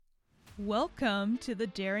Welcome to the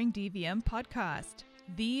Daring DVM podcast,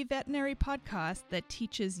 the veterinary podcast that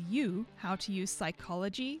teaches you how to use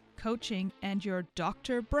psychology, coaching, and your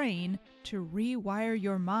doctor brain to rewire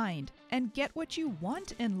your mind and get what you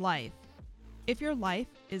want in life. If your life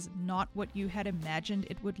is not what you had imagined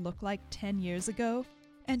it would look like 10 years ago,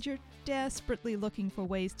 and you're desperately looking for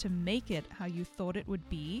ways to make it how you thought it would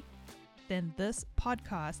be, then this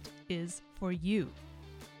podcast is for you.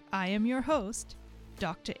 I am your host,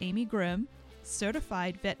 Dr. Amy Grimm,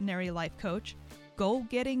 certified veterinary life coach,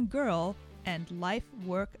 goal-getting girl, and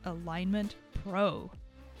life-work alignment pro.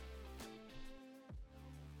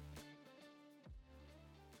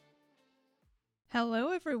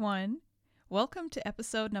 Hello, everyone. Welcome to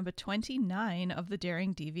episode number 29 of the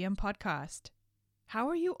Daring DVM podcast. How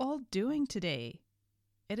are you all doing today?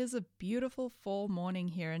 It is a beautiful fall morning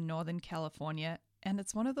here in Northern California, and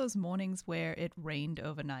it's one of those mornings where it rained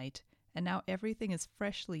overnight. And now everything is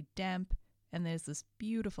freshly damp, and there's this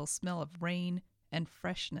beautiful smell of rain and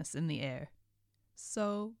freshness in the air.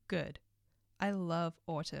 So good. I love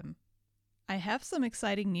autumn. I have some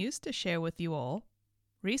exciting news to share with you all.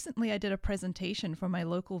 Recently, I did a presentation for my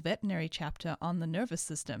local veterinary chapter on the nervous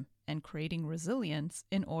system and creating resilience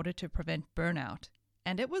in order to prevent burnout.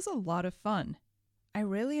 And it was a lot of fun. I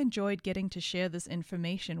really enjoyed getting to share this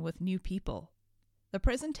information with new people. The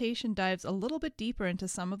presentation dives a little bit deeper into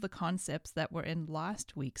some of the concepts that were in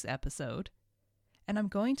last week's episode, and I'm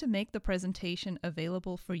going to make the presentation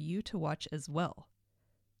available for you to watch as well.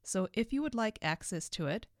 So if you would like access to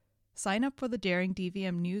it, sign up for the Daring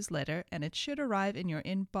DVM newsletter and it should arrive in your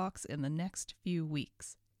inbox in the next few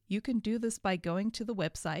weeks. You can do this by going to the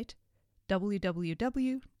website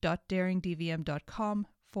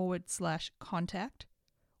www.daringdvm.com/contact,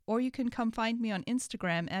 or you can come find me on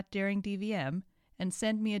Instagram at DaringDVM and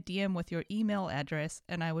send me a DM with your email address,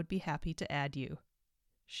 and I would be happy to add you.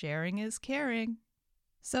 Sharing is caring.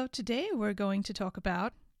 So today we're going to talk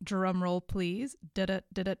about, drumroll please,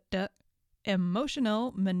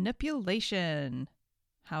 emotional manipulation.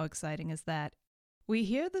 How exciting is that? We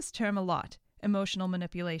hear this term a lot, emotional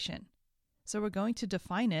manipulation. So we're going to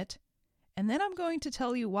define it, and then I'm going to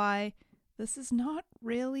tell you why this is not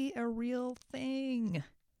really a real thing.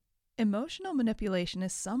 Emotional manipulation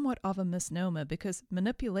is somewhat of a misnomer because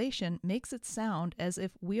manipulation makes it sound as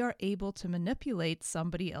if we are able to manipulate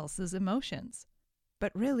somebody else's emotions.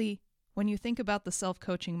 But really, when you think about the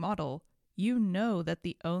self-coaching model, you know that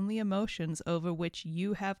the only emotions over which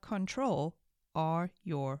you have control are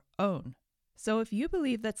your own. So if you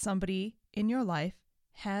believe that somebody in your life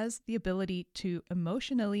has the ability to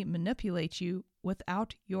emotionally manipulate you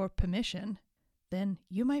without your permission, then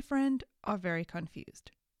you, my friend, are very confused.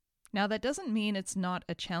 Now, that doesn't mean it's not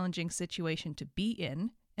a challenging situation to be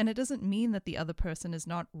in, and it doesn't mean that the other person is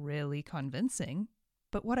not really convincing.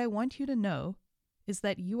 But what I want you to know is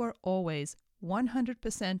that you are always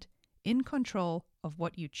 100% in control of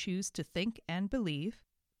what you choose to think and believe,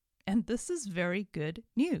 and this is very good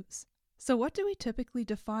news. So what do we typically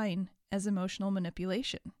define as emotional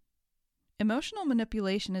manipulation? Emotional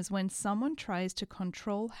manipulation is when someone tries to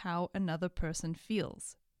control how another person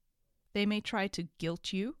feels. They may try to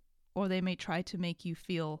guilt you, or they may try to make you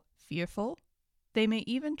feel fearful. They may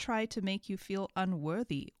even try to make you feel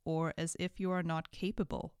unworthy or as if you are not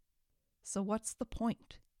capable. So what's the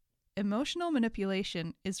point? Emotional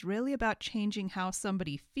manipulation is really about changing how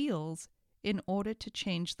somebody feels in order to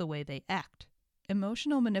change the way they act.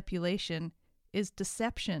 Emotional manipulation is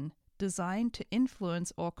deception designed to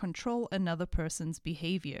influence or control another person's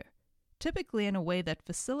behavior, typically in a way that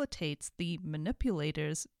facilitates the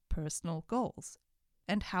manipulator's personal goals.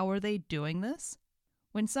 And how are they doing this?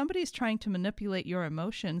 When somebody's trying to manipulate your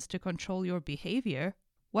emotions to control your behavior,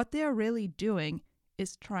 what they are really doing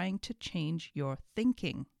is trying to change your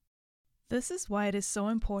thinking. This is why it is so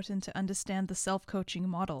important to understand the self-coaching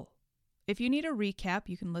model. If you need a recap,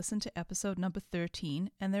 you can listen to episode number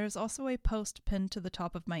 13, and there is also a post pinned to the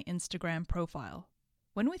top of my Instagram profile.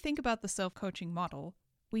 When we think about the self-coaching model,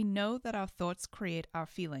 we know that our thoughts create our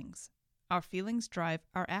feelings. Our feelings drive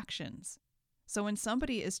our actions. So when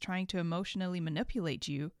somebody is trying to emotionally manipulate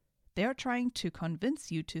you, they're trying to convince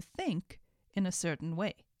you to think in a certain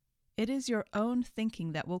way. It is your own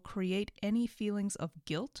thinking that will create any feelings of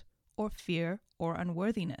guilt or fear or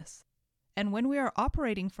unworthiness. And when we are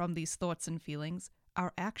operating from these thoughts and feelings,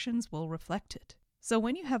 our actions will reflect it. So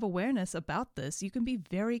when you have awareness about this, you can be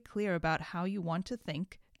very clear about how you want to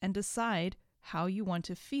think and decide how you want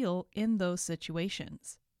to feel in those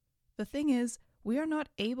situations. The thing is, we are not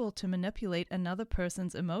able to manipulate another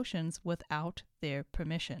person's emotions without their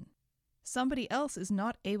permission. Somebody else is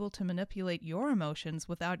not able to manipulate your emotions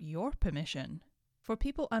without your permission. For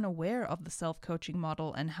people unaware of the self-coaching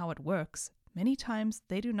model and how it works, many times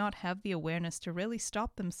they do not have the awareness to really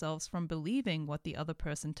stop themselves from believing what the other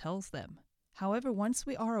person tells them. However, once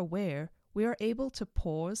we are aware, we are able to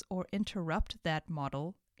pause or interrupt that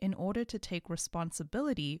model in order to take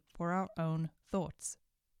responsibility for our own thoughts.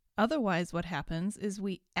 Otherwise, what happens is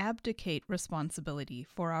we abdicate responsibility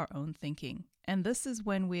for our own thinking, and this is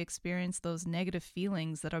when we experience those negative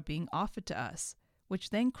feelings that are being offered to us,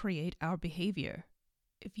 which then create our behavior.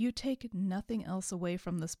 If you take nothing else away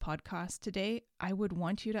from this podcast today, I would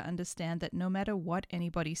want you to understand that no matter what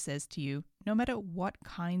anybody says to you, no matter what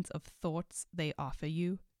kinds of thoughts they offer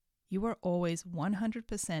you, you are always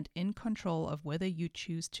 100% in control of whether you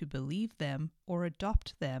choose to believe them or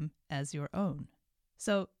adopt them as your own.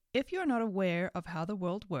 So, if you're not aware of how the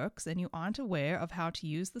world works and you aren't aware of how to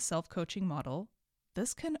use the self-coaching model,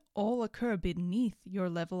 this can all occur beneath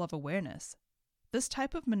your level of awareness. This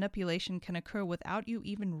type of manipulation can occur without you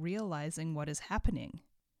even realizing what is happening.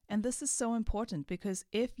 And this is so important because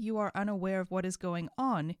if you are unaware of what is going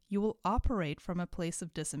on, you will operate from a place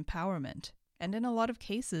of disempowerment. And in a lot of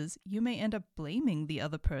cases, you may end up blaming the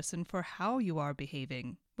other person for how you are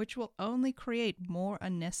behaving, which will only create more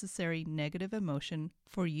unnecessary negative emotion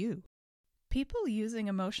for you. People using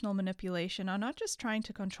emotional manipulation are not just trying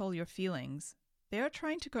to control your feelings. They are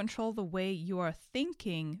trying to control the way you are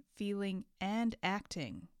thinking, feeling, and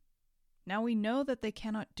acting. Now we know that they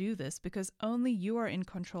cannot do this because only you are in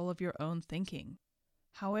control of your own thinking.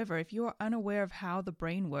 However, if you are unaware of how the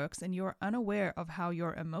brain works and you are unaware of how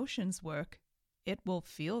your emotions work, it will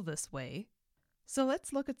feel this way. So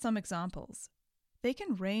let's look at some examples. They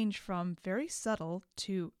can range from very subtle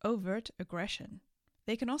to overt aggression.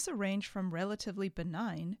 They can also range from relatively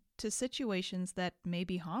benign to situations that may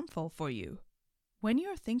be harmful for you. When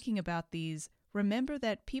you're thinking about these, remember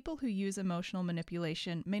that people who use emotional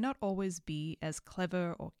manipulation may not always be as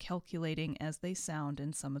clever or calculating as they sound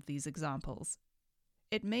in some of these examples.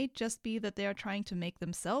 It may just be that they are trying to make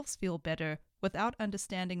themselves feel better without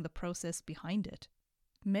understanding the process behind it.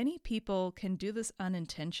 Many people can do this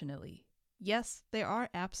unintentionally. Yes, there are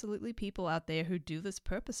absolutely people out there who do this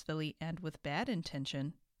purposefully and with bad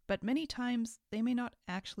intention, but many times they may not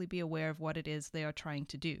actually be aware of what it is they are trying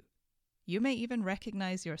to do. You may even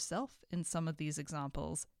recognize yourself in some of these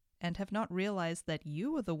examples and have not realized that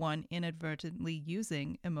you are the one inadvertently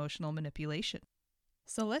using emotional manipulation.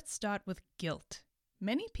 So let's start with guilt.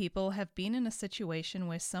 Many people have been in a situation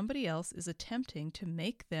where somebody else is attempting to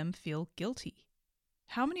make them feel guilty.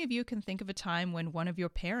 How many of you can think of a time when one of your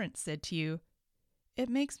parents said to you, "It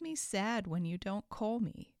makes me sad when you don't call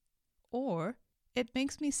me," or "It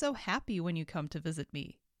makes me so happy when you come to visit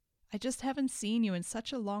me. I just haven't seen you in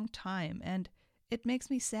such a long time, and it makes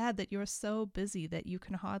me sad that you're so busy that you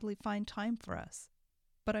can hardly find time for us.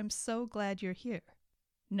 But I'm so glad you're here."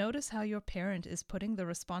 Notice how your parent is putting the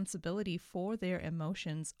responsibility for their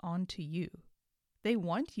emotions onto you. They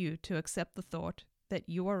want you to accept the thought that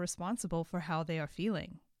you are responsible for how they are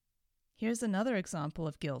feeling. Here's another example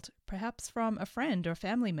of guilt, perhaps from a friend or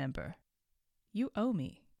family member. "You owe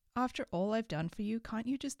me. After all I've done for you, can't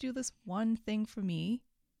you just do this one thing for me?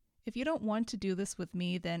 If you don't want to do this with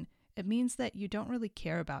me, then it means that you don't really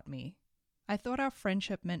care about me. I thought our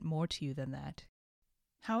friendship meant more to you than that."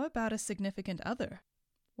 How about a significant other?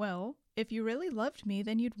 "Well, if you really loved me,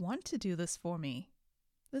 then you'd want to do this for me.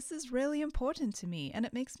 This is really important to me, and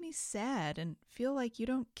it makes me sad and feel like you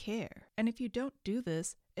don't care. And if you don't do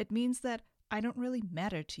this, it means that I don't really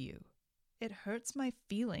matter to you. It hurts my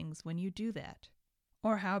feelings when you do that."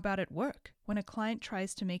 Or how about at work, when a client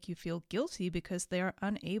tries to make you feel guilty because they are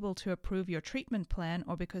unable to approve your treatment plan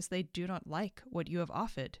or because they do not like what you have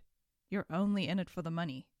offered? You're only in it for the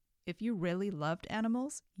money. If you really loved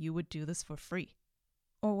animals, you would do this for free.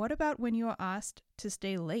 Or what about when you are asked to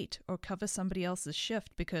stay late or cover somebody else's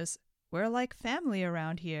shift because we're like family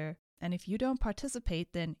around here, and if you don't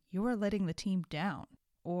participate, then you are letting the team down?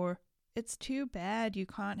 Or it's too bad you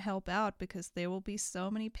can't help out because there will be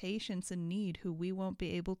so many patients in need who we won't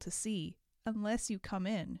be able to see unless you come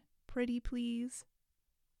in. Pretty please?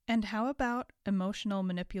 And how about emotional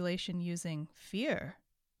manipulation using fear?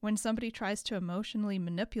 When somebody tries to emotionally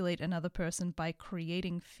manipulate another person by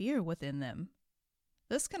creating fear within them.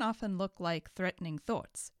 This can often look like threatening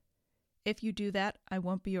thoughts. "If you do that, I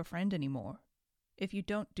won't be your friend anymore. If you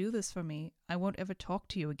don't do this for me, I won't ever talk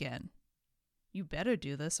to you again. You better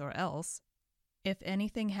do this or else. If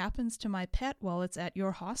anything happens to my pet while it's at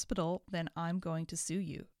your hospital, then I'm going to sue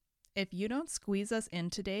you. If you don't squeeze us in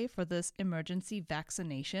today for this emergency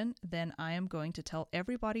vaccination, then I am going to tell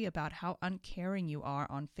everybody about how uncaring you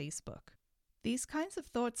are on Facebook." These kinds of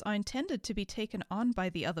thoughts are intended to be taken on by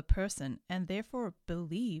the other person and therefore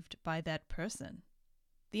believed by that person.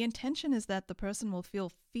 The intention is that the person will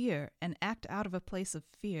feel fear and act out of a place of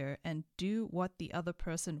fear and do what the other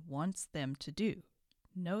person wants them to do.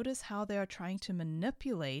 Notice how they are trying to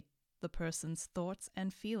manipulate the person's thoughts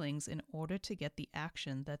and feelings in order to get the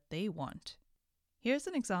action that they want. Here's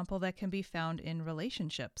an example that can be found in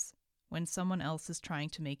relationships, when someone else is trying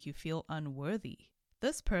to make you feel unworthy.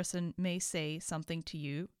 This person may say something to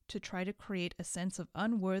you to try to create a sense of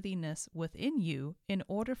unworthiness within you in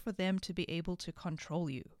order for them to be able to control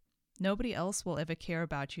you. Nobody else will ever care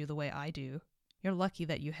about you the way I do. You're lucky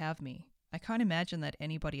that you have me. I can't imagine that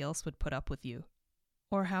anybody else would put up with you.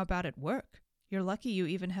 Or how about at work? You're lucky you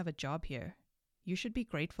even have a job here. You should be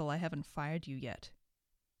grateful I haven't fired you yet.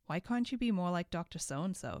 Why can't you be more like Dr.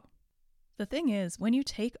 So-and-so? The thing is, when you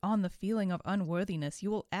take on the feeling of unworthiness, you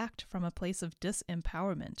will act from a place of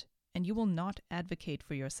disempowerment, and you will not advocate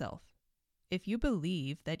for yourself. If you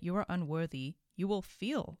believe that you are unworthy, you will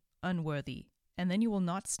feel unworthy, and then you will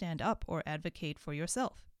not stand up or advocate for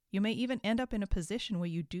yourself. You may even end up in a position where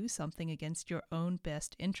you do something against your own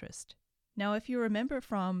best interest. Now, if you remember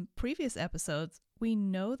from previous episodes, we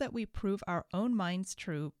know that we prove our own minds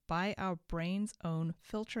true by our brain's own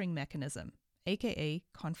filtering mechanism, aka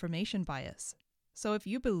confirmation bias. So if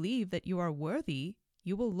you believe that you are worthy,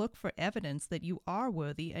 you will look for evidence that you are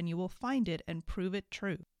worthy and you will find it and prove it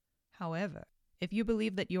true. However, if you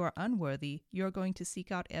believe that you are unworthy, you are going to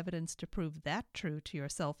seek out evidence to prove that true to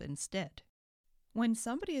yourself instead. When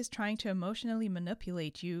somebody is trying to emotionally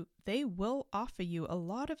manipulate you, they will offer you a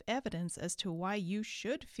lot of evidence as to why you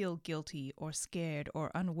should feel guilty or scared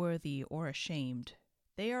or unworthy or ashamed.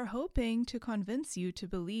 They are hoping to convince you to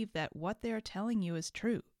believe that what they are telling you is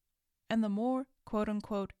true. And the more,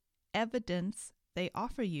 quote-unquote, evidence they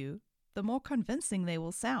offer you, the more convincing they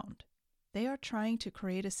will sound. They are trying to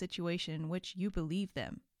create a situation in which you believe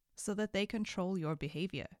them, so that they control your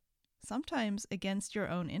behavior, sometimes against your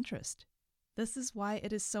own interest. This is why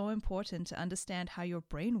it is so important to understand how your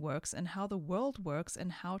brain works and how the world works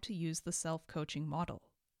and how to use the self-coaching model.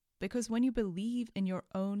 Because when you believe in your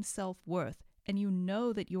own self-worth and you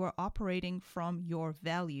know that you are operating from your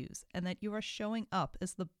values and that you are showing up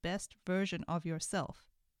as the best version of yourself,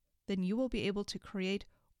 then you will be able to create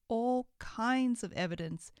all kinds of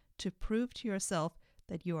evidence to prove to yourself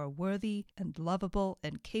that you are worthy and lovable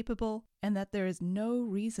and capable, and that there is no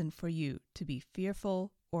reason for you to be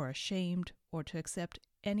fearful or ashamed or to accept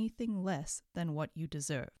anything less than what you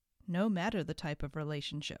deserve, no matter the type of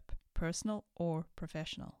relationship, personal or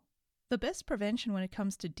professional. The best prevention when it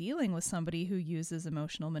comes to dealing with somebody who uses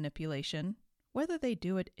emotional manipulation, whether they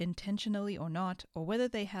do it intentionally or not, or whether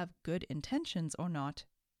they have good intentions or not,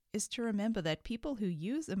 is to remember that people who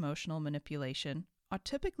use emotional manipulation are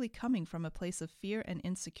typically coming from a place of fear and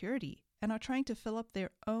insecurity and are trying to fill up their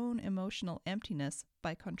own emotional emptiness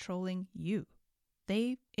by controlling you.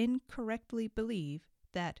 They incorrectly believe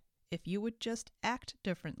that if you would just act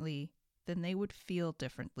differently, then they would feel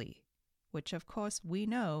differently, which of course we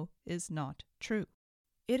know is not true.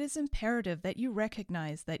 It is imperative that you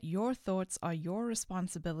recognize that your thoughts are your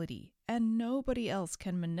responsibility and nobody else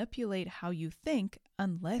can manipulate how you think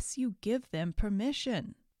unless you give them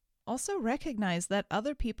permission. Also recognize that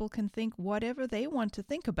other people can think whatever they want to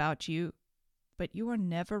think about you, but you are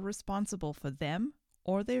never responsible for them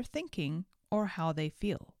or their thinking or how they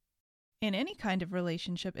feel. In any kind of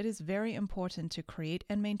relationship, it is very important to create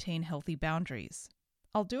and maintain healthy boundaries.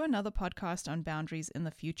 I'll do another podcast on boundaries in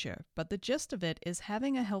the future, but the gist of it is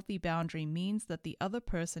having a healthy boundary means that the other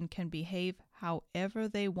person can behave however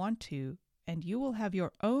they want to, and you will have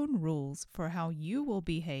your own rules for how you will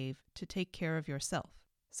behave to take care of yourself.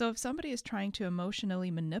 So if somebody is trying to emotionally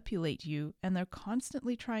manipulate you and they're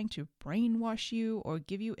constantly trying to brainwash you or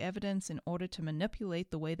give you evidence in order to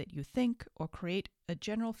manipulate the way that you think or create a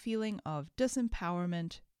general feeling of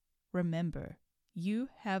disempowerment, remember, you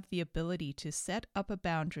have the ability to set up a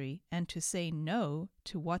boundary and to say no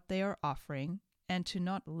to what they are offering and to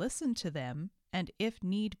not listen to them, and if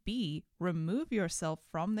need be, remove yourself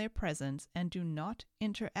from their presence and do not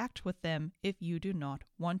interact with them if you do not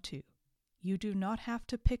want to. You do not have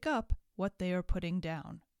to pick up what they are putting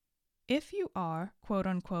down. If you are,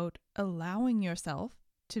 quote-unquote, allowing yourself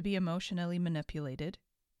to be emotionally manipulated,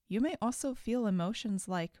 you may also feel emotions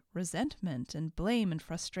like resentment and blame and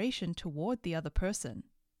frustration toward the other person,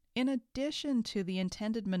 in addition to the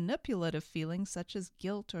intended manipulative feelings such as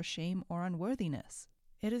guilt or shame or unworthiness.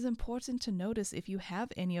 It is important to notice if you have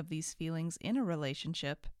any of these feelings in a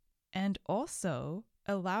relationship, and also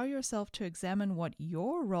Allow yourself to examine what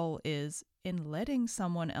your role is in letting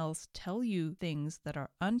someone else tell you things that are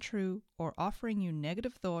untrue or offering you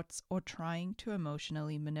negative thoughts or trying to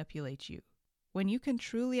emotionally manipulate you. When you can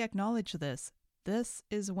truly acknowledge this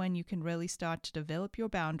is when you can really start to develop your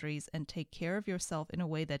boundaries and take care of yourself in a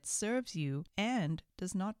way that serves you and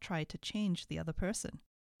does not try to change the other person.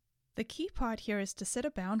 The key part here is to set a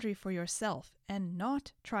boundary for yourself and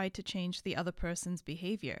not try to change the other person's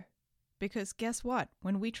behavior. Because guess what?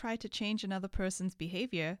 When we try to change another person's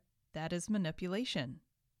behavior, that is manipulation.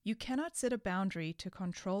 You cannot set a boundary to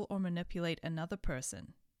control or manipulate another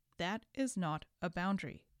person. That is not a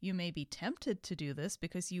boundary. You may be tempted to do this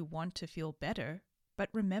because you want to feel better, but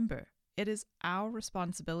remember, it is our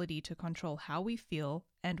responsibility to control how we feel,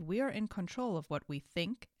 and we are in control of what we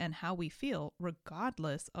think and how we feel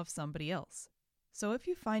regardless of somebody else. So if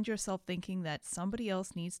you find yourself thinking that somebody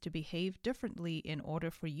else needs to behave differently in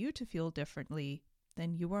order for you to feel differently,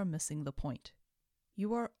 then you are missing the point.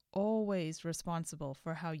 You are always responsible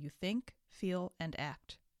for how you think, feel, and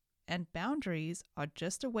act. And boundaries are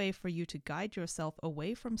just a way for you to guide yourself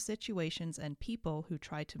away from situations and people who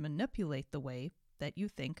try to manipulate the way that you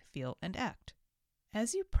think, feel, and act.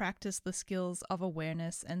 As you practice the skills of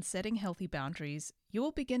awareness and setting healthy boundaries, you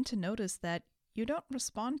will begin to notice that you don't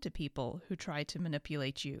respond to people who try to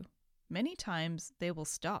manipulate you. Many times they will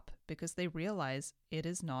stop because they realize it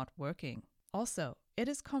is not working. Also, it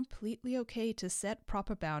is completely okay to set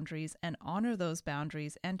proper boundaries and honor those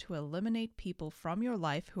boundaries and to eliminate people from your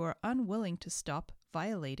life who are unwilling to stop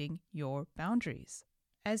violating your boundaries.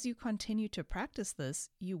 As you continue to practice this,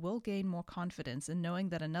 you will gain more confidence in knowing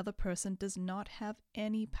that another person does not have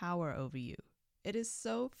any power over you. It is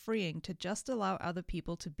so freeing to just allow other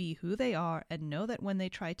people to be who they are and know that when they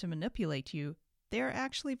try to manipulate you, they are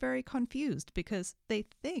actually very confused because they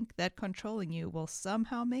think that controlling you will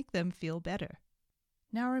somehow make them feel better.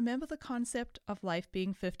 Now remember the concept of life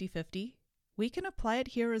being 50-50? We can apply it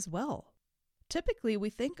here as well. Typically, we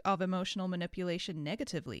think of emotional manipulation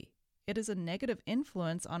negatively. It is a negative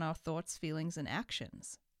influence on our thoughts, feelings, and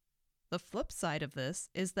actions. The flip side of this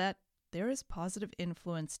is that there is positive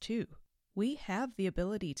influence too. We have the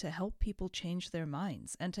ability to help people change their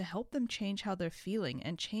minds and to help them change how they're feeling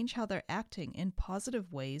and change how they're acting in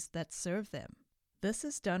positive ways that serve them. This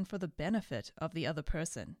is done for the benefit of the other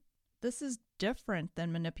person. This is different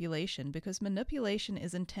than manipulation because manipulation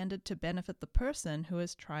is intended to benefit the person who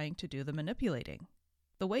is trying to do the manipulating.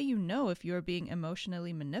 The way you know if you are being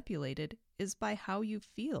emotionally manipulated is by how you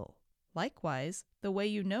feel. Likewise, the way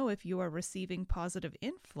you know if you are receiving positive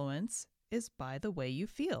influence is by the way you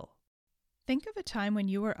feel. Think of a time when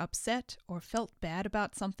you were upset or felt bad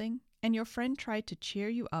about something, and your friend tried to cheer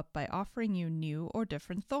you up by offering you new or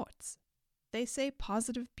different thoughts. They say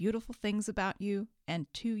positive, beautiful things about you and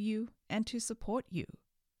to support you.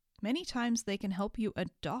 Many times they can help you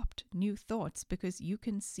adopt new thoughts because you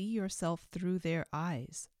can see yourself through their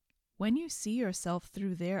eyes. When you see yourself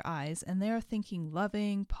through their eyes and they are thinking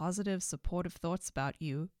loving, positive, supportive thoughts about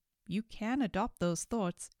you, you can adopt those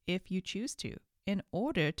thoughts if you choose to, in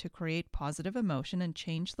order to create positive emotion and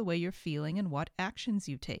change the way you're feeling and what actions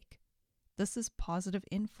you take. This is positive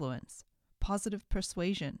influence, positive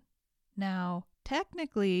persuasion. Now,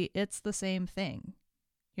 technically, it's the same thing.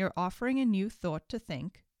 You're offering a new thought to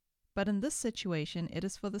think, but in this situation, it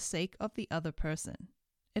is for the sake of the other person.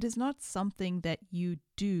 It is not something that you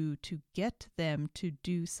do to get them to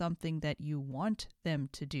do something that you want them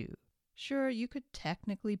to do. Sure, you could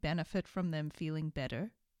technically benefit from them feeling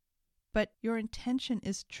better, but your intention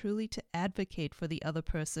is truly to advocate for the other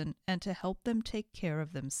person and to help them take care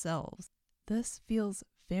of themselves. This feels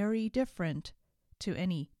very different to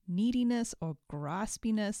any neediness or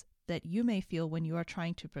graspiness that you may feel when you are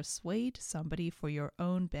trying to persuade somebody for your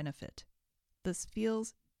own benefit. This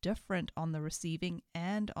feels different on the receiving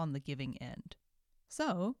and on the giving end.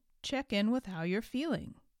 So, check in with how you're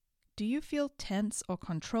feeling. Do you feel tense or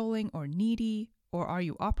controlling or needy, or are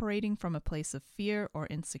you operating from a place of fear or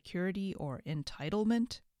insecurity or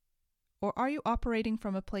entitlement? Or are you operating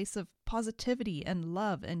from a place of positivity and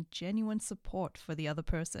love and genuine support for the other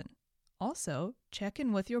person? Also, check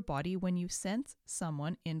in with your body when you sense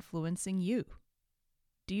someone influencing you.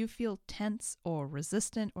 Do you feel tense or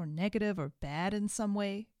resistant or negative or bad in some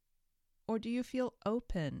way? Or do you feel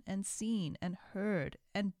open and seen and heard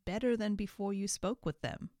and better than before you spoke with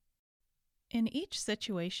them? In each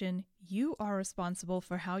situation, you are responsible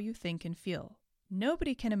for how you think and feel.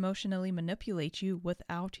 Nobody can emotionally manipulate you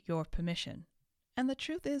without your permission. And the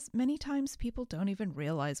truth is, many times people don't even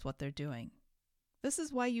realize what they're doing. This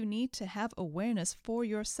is why you need to have awareness for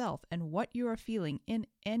yourself and what you are feeling in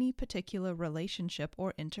any particular relationship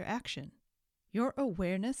or interaction. Your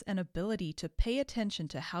awareness and ability to pay attention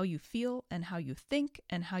to how you feel and how you think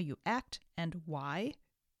and how you act and why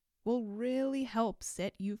will really help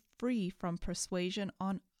set you free from persuasion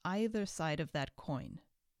on either side of that coin.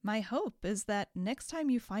 My hope is that next time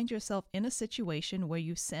you find yourself in a situation where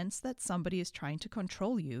you sense that somebody is trying to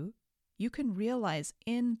control you, you can realize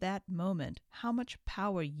in that moment how much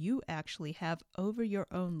power you actually have over your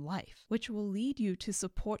own life, which will lead you to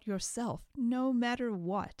support yourself no matter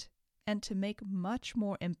what, and to make much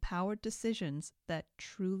more empowered decisions that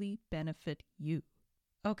truly benefit you.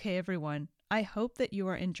 Okay, everyone, I hope that you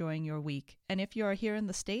are enjoying your week, and if you are here in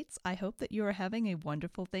the States, I hope that you are having a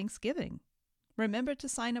wonderful Thanksgiving. Remember to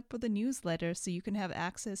sign up for the newsletter so you can have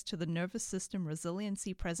access to the nervous system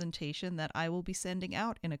resiliency presentation that I will be sending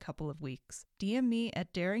out in a couple of weeks. DM me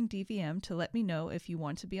at DaringDVM to let me know if you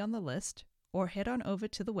want to be on the list, or head on over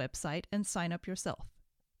to the website and sign up yourself.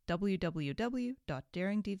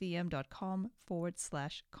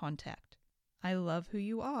 www.daringdvm.com/contact. I love who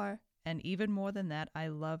you are, and even more than that, I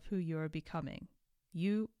love who you're becoming.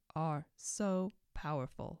 You are so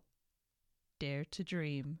powerful. Dare to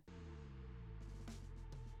dream.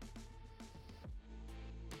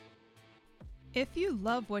 If you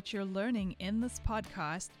love what you're learning in this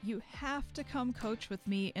podcast, you have to come coach with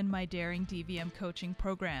me in my Daring DVM coaching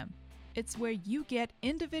program. It's where you get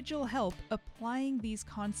individual help applying these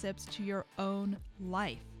concepts to your own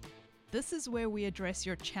life. This is where we address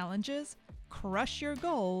your challenges, crush your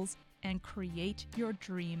goals, and create your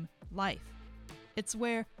dream life. It's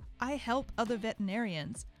where I help other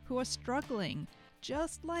veterinarians who are struggling,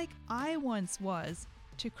 just like I once was,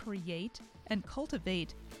 to create and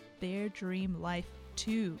cultivate their dream life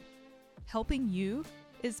too. Helping you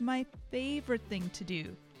is my favorite thing to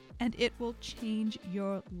do, and it will change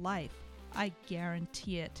your life. I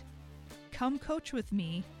guarantee it. Come coach with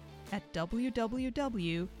me at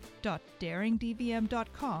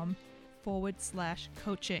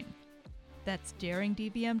www.daringdvm.com/coaching. That's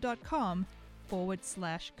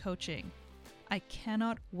daringdvm.com/coaching. I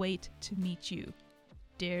cannot wait to meet you.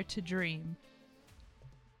 Dare to dream.